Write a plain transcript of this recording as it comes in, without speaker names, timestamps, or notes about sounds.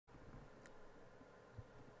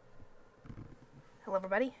Hello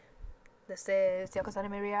everybody, this is Yoko's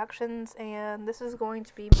Anime Reactions, and this is going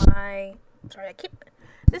to be my,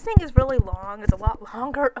 this thing is really long, it's a lot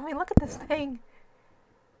longer, look at this thing,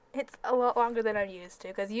 it's a lot longer than I'm used to,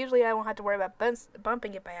 because usually I won't have to worry about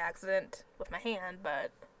bumping it by accident with my hand,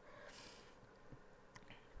 but,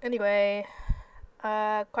 anyway,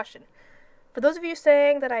 question. For those of you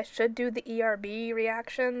saying that I should do the ERB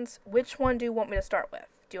reactions, which one do you want me to start with?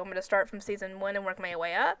 Do you want me to start from season 1 and work my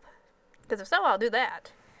way up? Because if so, I'll do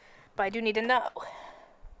that. But I do need to know.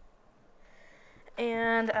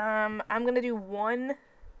 And I'm going to do one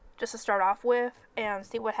just to start off with and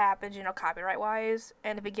see what happens, copyright-wise.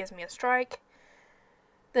 And if it gives me a strike,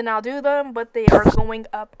 then I'll do them. But they are going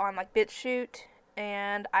up on, BitChute.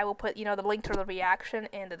 And I will put, the link to the reaction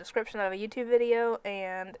in the description of a YouTube video.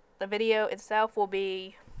 And the video itself will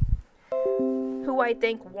be who I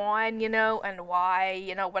think won, and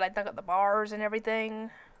why, what I think of the bars and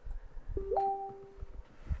everything.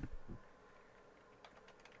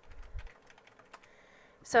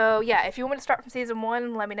 So, yeah, if you want me to start from season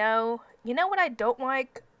 1, let me know. You know what I don't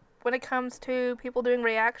like when it comes to people doing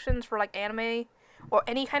reactions for, anime or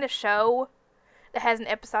any kind of show that has an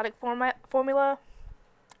episodic formula?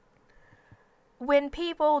 When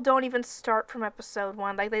people don't even start from episode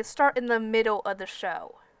 1, they start in the middle of the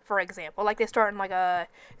show, for example. They start in, a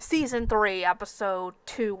season 3, episode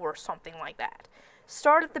 2 or something like that.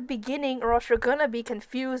 Start at the beginning or else you're gonna be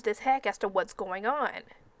confused as heck as to what's going on.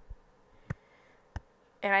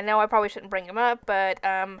 And I know I probably shouldn't bring him up, but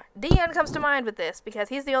Dion comes to mind with this because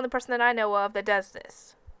he's the only person that I know of that does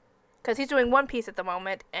this. Because he's doing One Piece at the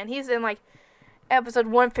moment, and he's in episode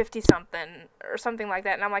 150 something or something like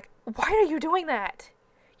that, and I'm like, why are you doing that?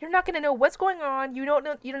 You're not gonna know what's going on. You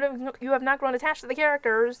have not grown attached to the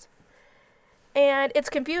characters. And it's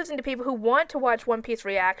confusing to people who want to watch One Piece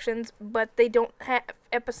reactions, but they don't have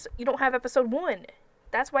you don't have episode 1.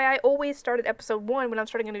 That's why I always start at episode 1 when I'm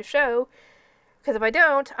starting a new show, because if I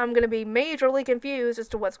don't, I'm going to be majorly confused as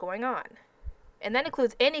to what's going on. And that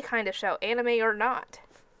includes any kind of show, anime or not.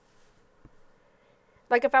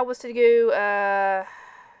 If I was to do,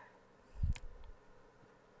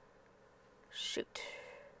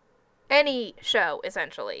 any show,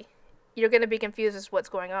 essentially. You're going to be confused as to what's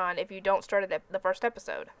going on if you don't start at the first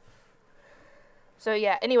episode. So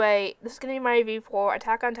yeah, anyway, this is going to be my review for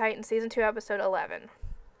Attack on Titan Season 2, Episode 11.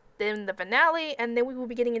 Then the finale, and then we will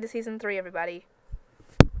be getting into Season 3, everybody.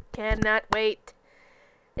 Cannot wait.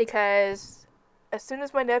 Because as soon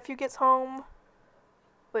as my nephew gets home,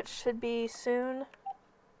 which should be soon.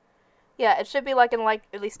 Yeah, it should be in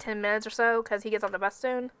at least 10 minutes or so, because he gets on the bus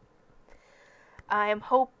soon. I am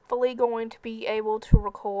hopefully going to be able to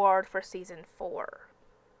record for Season 4.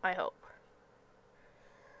 I hope.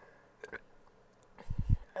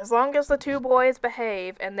 As long as the two boys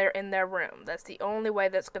behave and they're in their room. That's the only way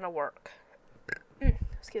that's going to work.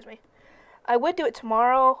 Excuse me. I would do it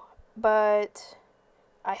tomorrow, but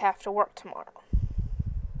I have to work tomorrow.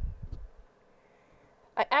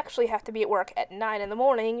 I actually have to be at work at 9 in the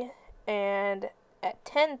morning and at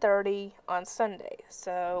 10:30 on Sunday.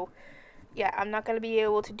 So yeah, I'm not going to be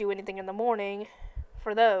able to do anything in the morning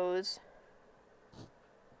for those.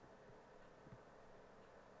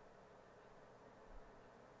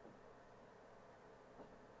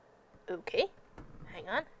 Okay, hang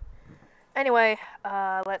on. Anyway,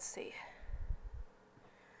 let's see.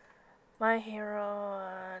 My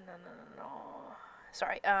Hero, no.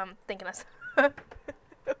 Sorry, thinking of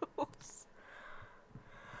Oops.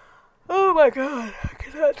 Oh my god, I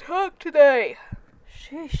cannot talk today.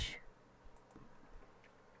 Sheesh.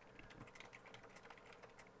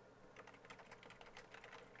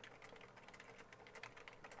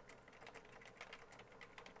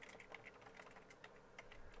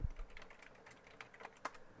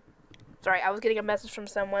 Sorry, I was getting a message from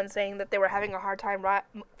someone saying that they were having a hard time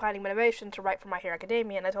finding motivation to write for My Hero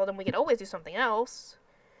Academia, and I told them we could always do something else.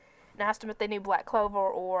 And I asked them if they knew Black Clover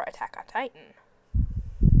or Attack on Titan.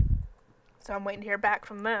 So I'm waiting to hear back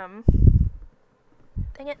from them.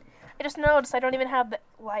 Dang it. I just noticed I don't even have the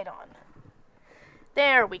light on.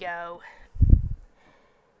 There we go.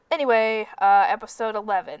 Anyway, episode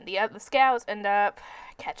 11. The scouts end up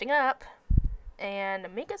catching up, and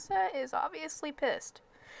Mikasa is obviously pissed.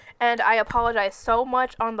 And I apologize so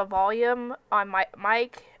much on the volume on my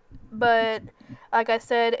mic, but like I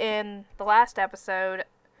said in the last episode,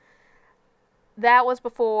 that was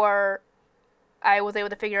before I was able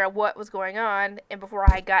to figure out what was going on and before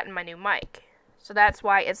I had gotten my new mic. So that's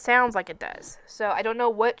why it sounds like it does. So I don't know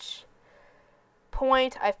which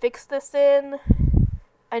point I fixed this in.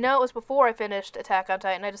 I know it was before I finished Attack on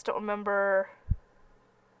Titan, I just don't remember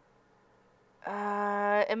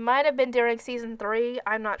It might have been during season 3.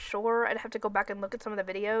 I'm not sure. I'd have to go back and look at some of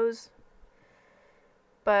the videos.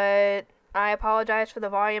 But I apologize for the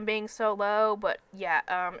volume being so low. But yeah,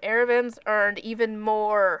 Erevan's earned even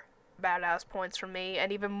more badass points from me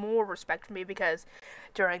and even more respect from me because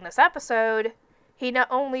during this episode, he not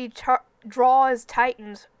only draws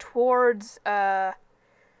Titans towards Rhina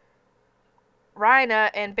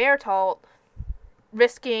and Bertolt,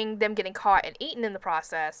 risking them getting caught and eaten in the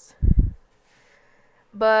process,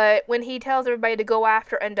 but when he tells everybody to go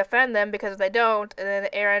after and defend them because if they don't, and then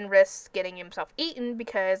Eren risks getting himself eaten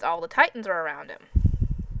because all the Titans are around him.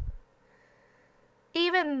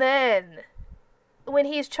 Even then, when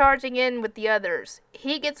he's charging in with the others,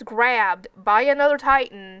 he gets grabbed by another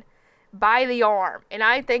Titan by the arm, and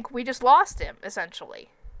I think we just lost him, essentially.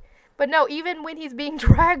 But no, even when he's being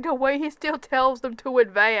dragged away, he still tells them to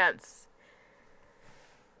advance.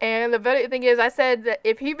 And the funny thing is, I said that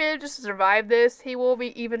if he manages to survive this, he will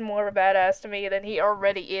be even more of a badass to me than he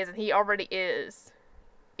already is, and he already is.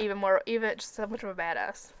 Even just so much of a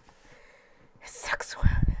badass. It sucks what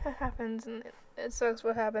happens, and it sucks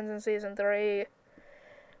what happens in season 3.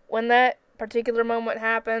 When that particular moment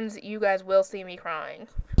happens, you guys will see me crying.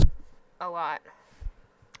 A lot.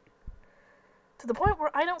 To the point where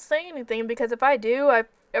I don't say anything, because if I do,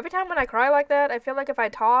 every time when I cry like that, I feel like if I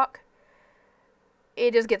talk,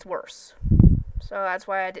 it just gets worse. So that's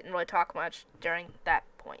why I didn't really talk much during that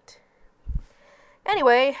point.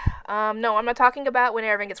 Anyway, no, I'm not talking about when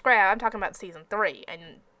Eren gets grabbed. I'm talking about season 3. And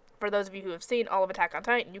for those of you who have seen all of Attack on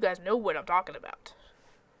Titan, you guys know what I'm talking about.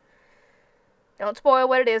 Don't spoil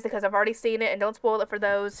what it is because I've already seen it, and don't spoil it for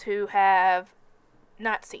those who have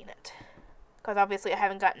not seen it. Because obviously I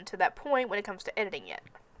haven't gotten to that point when it comes to editing yet.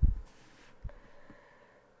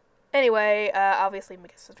 Anyway, obviously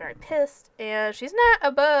Mikasa is very pissed, and she's not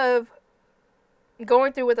above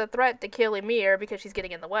going through with a threat to kill Ymir because she's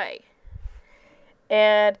getting in the way.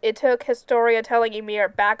 And it took Historia telling Ymir,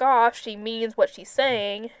 back off, she means what she's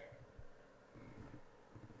saying.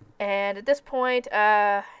 And at this point,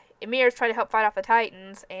 Ymir is trying to help fight off the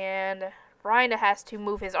Titans, and Rhina has to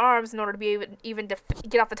move his arms in order to be even to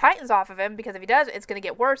get off the Titans off of him, because if he does, it's going to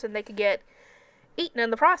get worse, and they could get eaten in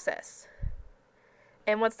the process.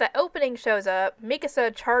 And once that opening shows up,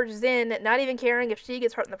 Mikasa charges in, not even caring if she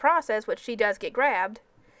gets hurt in the process, which she does get grabbed.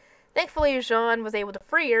 Thankfully, Jean was able to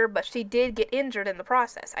free her, but she did get injured in the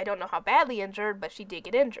process. I don't know how badly injured, but she did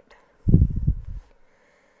get injured.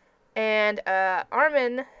 And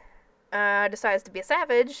Armin decides to be a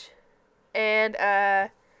savage, and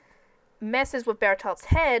messes with Bertolt's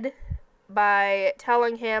head by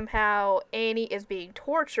telling him how Annie is being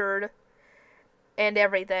tortured and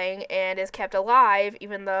everything, and is kept alive,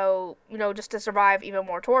 even though, just to survive even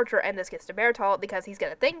more torture, and this gets to Bertolt because he's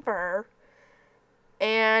got a thing for her.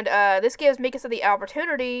 And this gives Mikasa the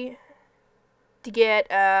opportunity to get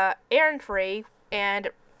Eren free, and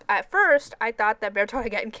at first, I thought that Bertolt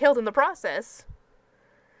had gotten killed in the process.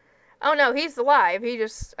 Oh no, he's alive, he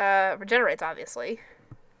just regenerates, obviously.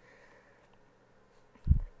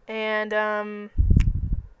 And,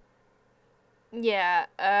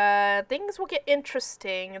 yeah, things will get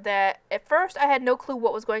interesting that at first I had no clue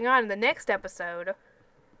what was going on in the next episode.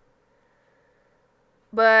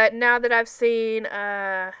 But now that I've seen,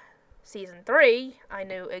 season 3, I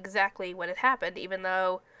knew exactly what had happened, even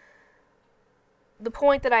though the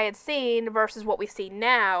point that I had seen versus what we see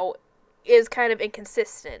now is kind of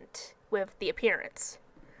inconsistent with the appearance.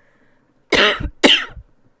 Because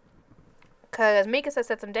Mikasa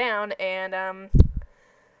sets him down, and,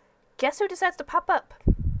 guess who decides to pop up?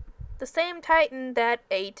 The same Titan that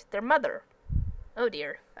ate their mother. Oh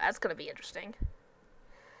dear, that's gonna be interesting.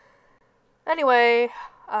 Anyway,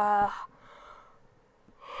 I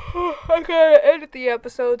gotta edit the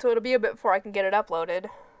episode, so it'll be a bit before I can get it uploaded.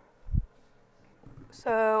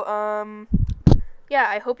 So, yeah,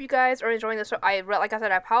 I hope you guys are enjoying this. Like I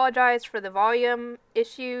said, I apologize for the volume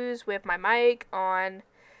issues with my mic on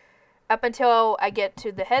up until I get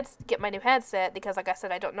to get my new headset, because like I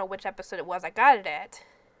said, I don't know which episode it was I got it at.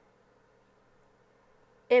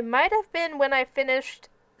 It might have been when I finished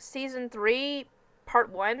season 3, part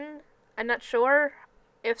 1. I'm not sure.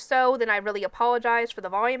 If so, then I really apologize for the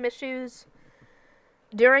volume issues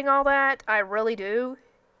during all that. I really do.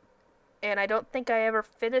 And I don't think I ever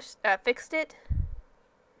fixed it.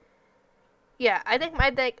 Yeah, I think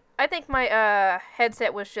my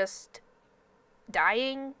headset was just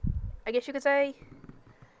dying, I guess you could say,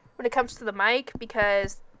 when it comes to the mic,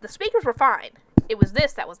 because the speakers were fine. It was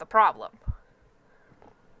this that was the problem.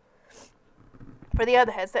 For the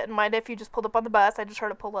other headset, mind if you just pulled up on the bus, I just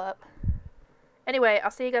heard it pull up. Anyway,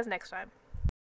 I'll see you guys next time.